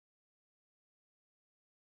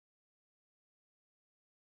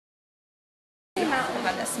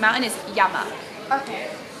mountain is yama. Okay.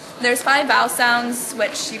 There's 5 vowel sounds,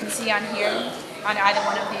 which you can see on here, on either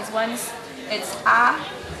one of these ones. It's a,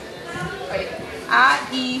 I,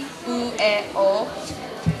 U, E, O.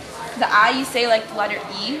 The I you say like the letter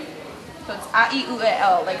E. So it's A, I, U, E,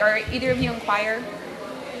 O. Like, are either of you in choir?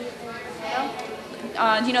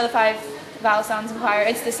 Do you know the 5 vowel sounds in choir?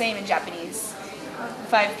 It's the same in Japanese. The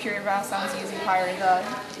 5 pure vowel sounds used in choir, the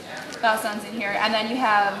vowel sounds in here. And then you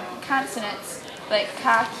have consonants like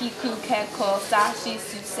ka, ki, ku, ke, ko, sa, shi,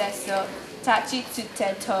 su, se, so, ta, chi, tsu,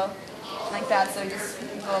 te, to. Like that, so just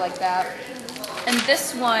go like that. And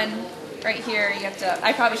this one right here, you have to,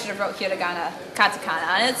 I probably should have wrote hiragana, katakana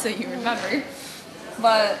on it so you remember.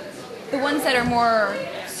 But the ones that are more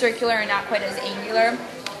circular and not quite as angular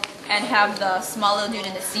and have the small little dude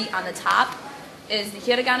in the seat on the top is the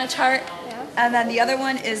hiragana chart. Yeah. And then the other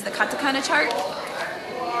one is the katakana chart.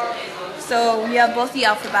 So we have both the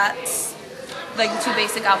alphabets, like the 2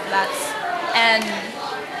 basic alphabets, and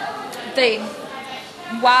they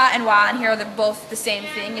wa and wa and here, they're both the same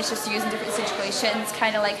thing. It's just used in different situations,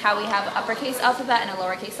 kind of like how we have an uppercase alphabet and a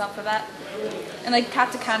lowercase alphabet. And like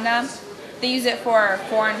katakana, they use it for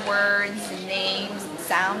foreign words and names and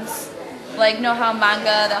sounds. Like, know how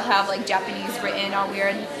manga, they'll have like Japanese written all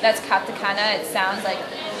weird? That's katakana. It sounds like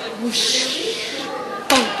whoosh,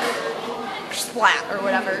 punk, splat, or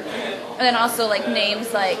whatever. And then also like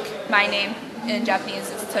names, like my name in Japanese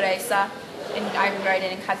is Teresa, and I write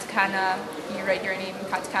it in katakana. You write your name in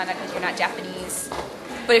katakana because you're not Japanese.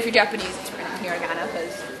 But if you're Japanese, it's written in hiragana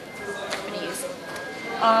because Japanese.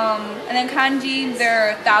 And then kanji, there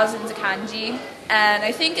are thousands of kanji. And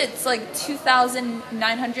I think it's like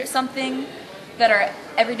 2,900 something that are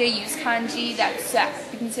everyday use kanji that's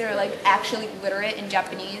you consider like actually literate in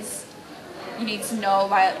Japanese. You need to know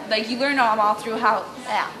like you learn them all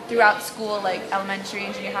throughout school, like elementary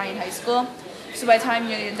and junior high and high school. So by the time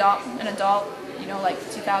you're an adult, you know, like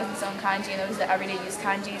 2,000 some kanji, and those are the everyday use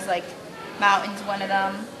kanjis, like mountain's one of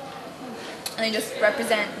them. And they just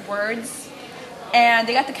represent words. And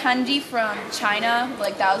they got the kanji from China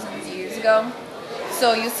like thousands of years ago.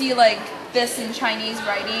 So you'll see like this in Chinese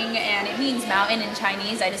writing, and it means mountain in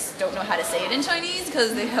Chinese. I just don't know how to say it in Chinese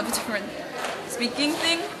because they have a different speaking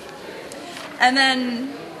thing. And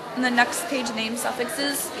then on the next page, name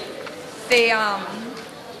suffixes, they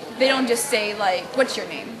don't just say like, what's your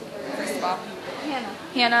name, first of all? Hannah.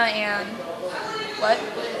 Hannah and what?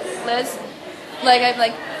 Liz? Like I'm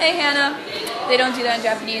like, hey Hannah. They don't do that in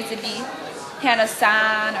Japanese. It'd be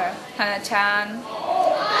Hannah-san or Hannah-chan,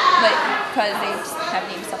 like, because they just have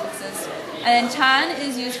name suffixes. And then chan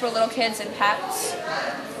is used for little kids and pets,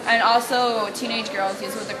 and also teenage girls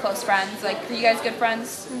use it with their close friends. Like, are you guys good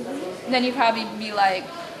friends? Mm-hmm. Then you'd probably be like,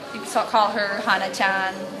 you could call her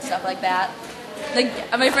Hana-chan and stuff like that. Like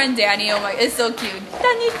my friend Danny, oh my, it's so cute.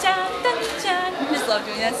 Danny-chan, Danny-chan. I just love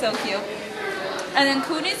doing that, so cute. And then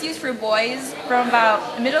kun is used for boys from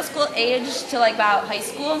about middle school age to like about high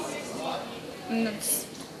school. And it's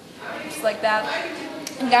just like that.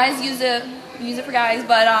 And guys use it for guys,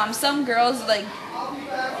 but some girls, like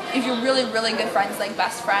if you're really good friends, like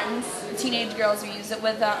best friends, teenage girls will use it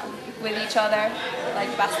with each other,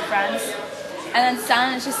 like best friends. And then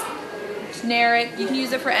san is just generic. You can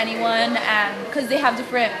use it for anyone, and because they have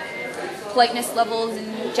different politeness levels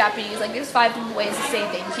in Japanese, like there's 5 different ways to say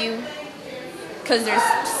thank you. Because there's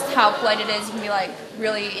just how polite it is. You can be like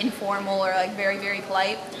really informal or like very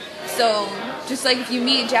polite. So just like if you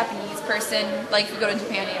meet a Japanese person, like if you go to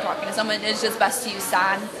Japan and you're talking to someone, it's just best to use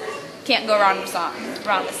san. Can't go wrong with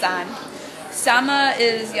san. Sama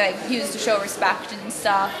is like used to show respect and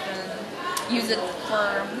stuff, and use it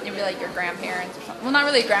for maybe like your grandparents or something. Well, not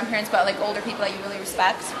really grandparents, but like older people that you really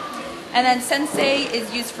respect. And then sensei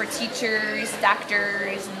is used for teachers,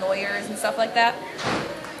 doctors, and lawyers and stuff like that.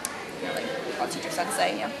 Like teacher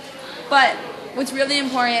sensei, yeah. But what's really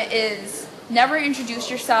important is never introduce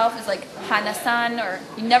yourself as like Hana-san, or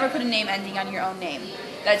you never put a name ending on your own name.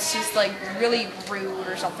 That's just like really rude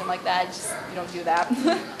or something like that. Just, you don't do that.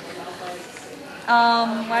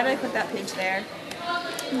 Why did I put that page there?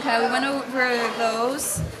 Okay, we went over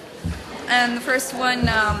those. And the first one,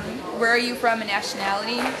 where are you from and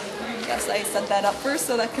nationality? I guess I set that up first,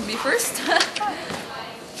 so that can be first.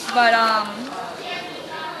 But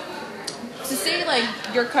to say like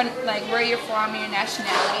like where you're from and your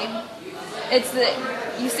nationality, it's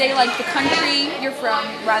you say like the country you're from,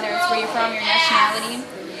 rather it's where you're from, your nationality,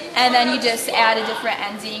 and then you just add a different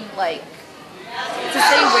ending. Like to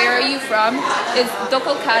say where are you from is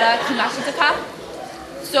doko kara kimashita ka.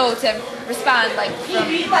 So to respond like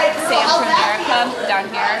from, say I'm from America, down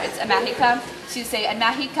here it's America, so you say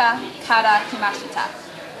America kara kimashita.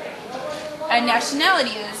 And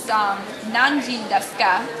nationality is nanjin desu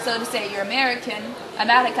ka? So to say you're American,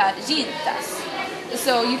 America jin desu.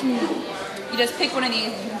 So you just pick one of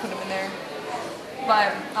these and you can put them in there.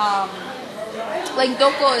 But like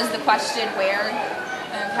doko is the question where,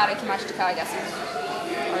 and kara kimashita ka I guess is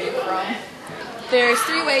where are you from. There's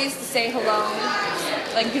 3 ways to say hello,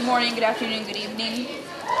 like good morning, good afternoon, good evening.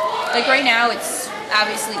 Like right now it's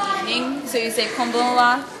obviously evening, so you say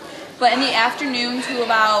konbanwa. But in the afternoon to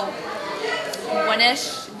about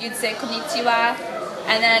 1ish, you'd say konnichiwa,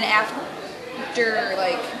 and then after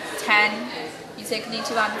like 10, you say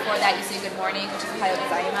konnichiwa, and before that you say good morning, which is ohayo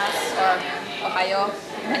gozaimasu, or ohayo,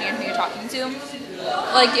 depending on who you're talking to.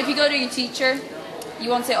 Like if you go to your teacher, you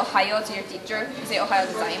won't say ohayo to your teacher, you say ohayo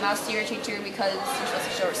gozaimasu to your teacher because you're supposed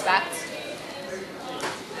to show respect.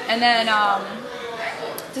 And then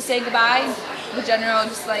to say goodbye, the general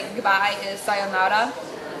just like goodbye is sayonara.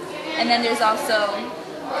 And then there's also,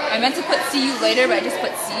 I meant to put see you later, but I just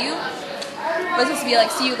put see you. But it's supposed to be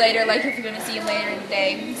like see you later, like if you're going to see him later in the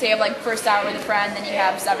day. Say you have like first hour with a friend, then you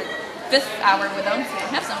have 5th hour with them, so you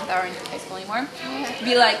don't have 7th hour in high school anymore.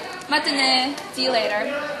 Be like, mata ne, see you later.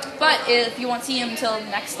 But if you won't see him until the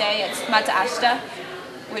next day, it's mata ashita,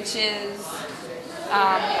 which is,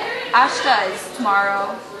 ashita is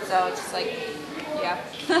tomorrow, so it's just like, yeah.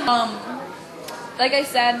 Like I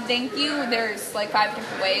said, thank you, there's like 5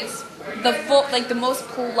 different ways. The most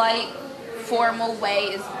polite, formal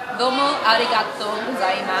way is domo arigato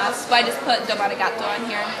gozaimasu. So I just put domo arigato on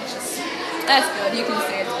here. It's just, that's good, you can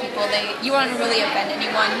say it to people. You won't really offend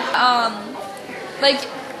anyone. Like,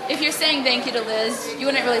 if you're saying thank you to Liz, you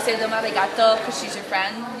wouldn't really say domo arigato because she's your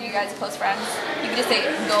friend, you guys are close friends. You could just say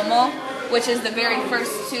domo, which is the very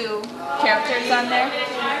first 2 characters on there.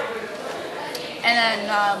 And then,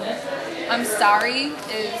 I'm sorry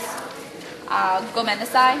is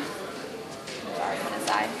gomennasai. Sorry,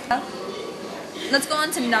 gomennasai. Let's go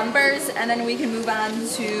on to numbers, and then we can move on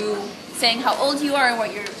to saying how old you are and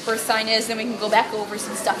what your birth sign is, then we can go back over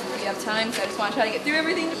some stuff if we have time, so I just want to try to get through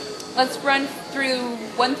everything. Let's run through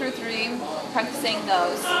 1 through 3, practicing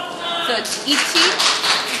those. So it's ichi,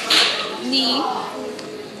 ni,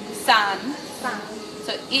 san.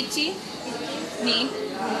 So ichi, ni,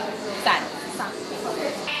 san.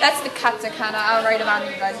 That's the katakana. I'll write them on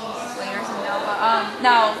the red later so you know. But,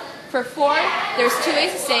 now, for 4, there's 2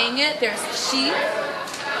 ways of saying it. There's shi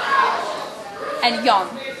and yon.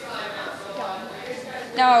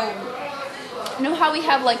 Now, you know how we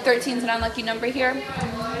have like 13 is an unlucky number here?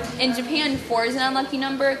 In Japan, 4 is an unlucky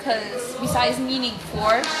number because besides meaning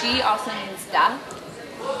 4, shi also means death.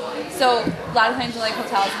 So a lot of times in like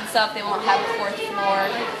hotels and stuff, they won't have a 4th floor,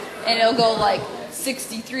 and it'll go like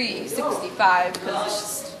 63, 65 because it's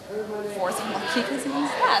just 4 is unlucky because it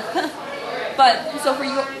means death. But so for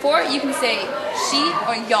 4, you can say shi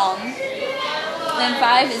or yon. Then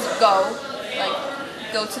 5 is go,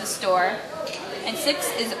 like go to the store, and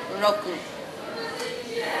 6 is roku.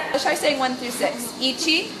 Let's try saying 1 through 6.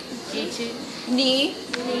 Ichi, ni,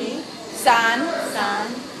 san,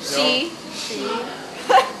 shi.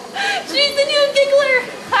 She's the new giggler.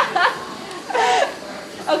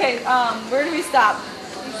 Okay, where do we stop?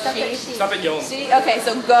 Stop at yon. Okay,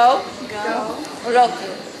 so go, roku.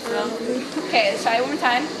 Okay, let's try it one more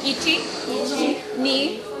time. Ichi,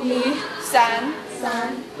 ni, san,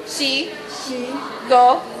 shi,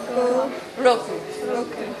 go, roku.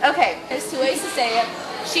 Okay, there's 2 ways to say it.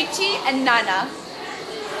 Shichi and nana.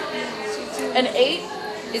 And 8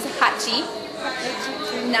 is hachi.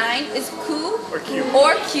 9 is ku Or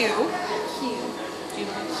Q.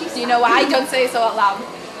 Do you know why? Don't say it so out loud.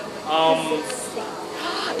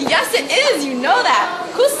 Yes, it is. You know that.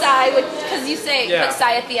 Kusai, because you say put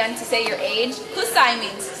sai at the end to say your age. Kusai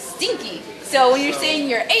means stinky. So when you're saying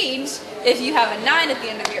your age, if you have a 9 at the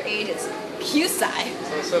end of your age, it's kusai.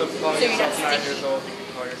 So instead of calling yourself 9 years old, you can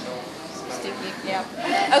call yourself stinky. Yeah.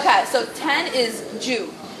 Okay, so 10 is ju.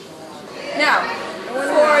 Now,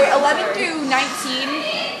 for 11 through 19,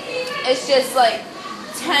 it's just like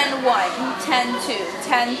 10-1, 10-2,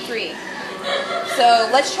 10-3. So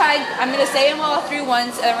let's try, I'm going to say them all through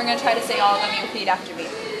once, and then we're going to try to say all of them. You repeat after me.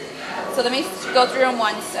 So let me go through them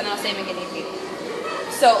once, and then I'll say them again. You repeat.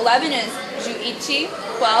 So 11 is ju-ichi,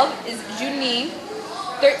 12 is ju-ni,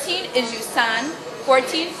 13 is ju-san,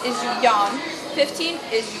 14 is ju-yon, 15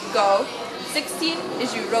 is ju-go, 16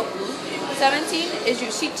 is ju-roku, 17 is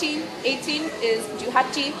ju-shichi, 18 is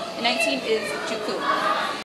ju-hachi, and 19 is ju-ku.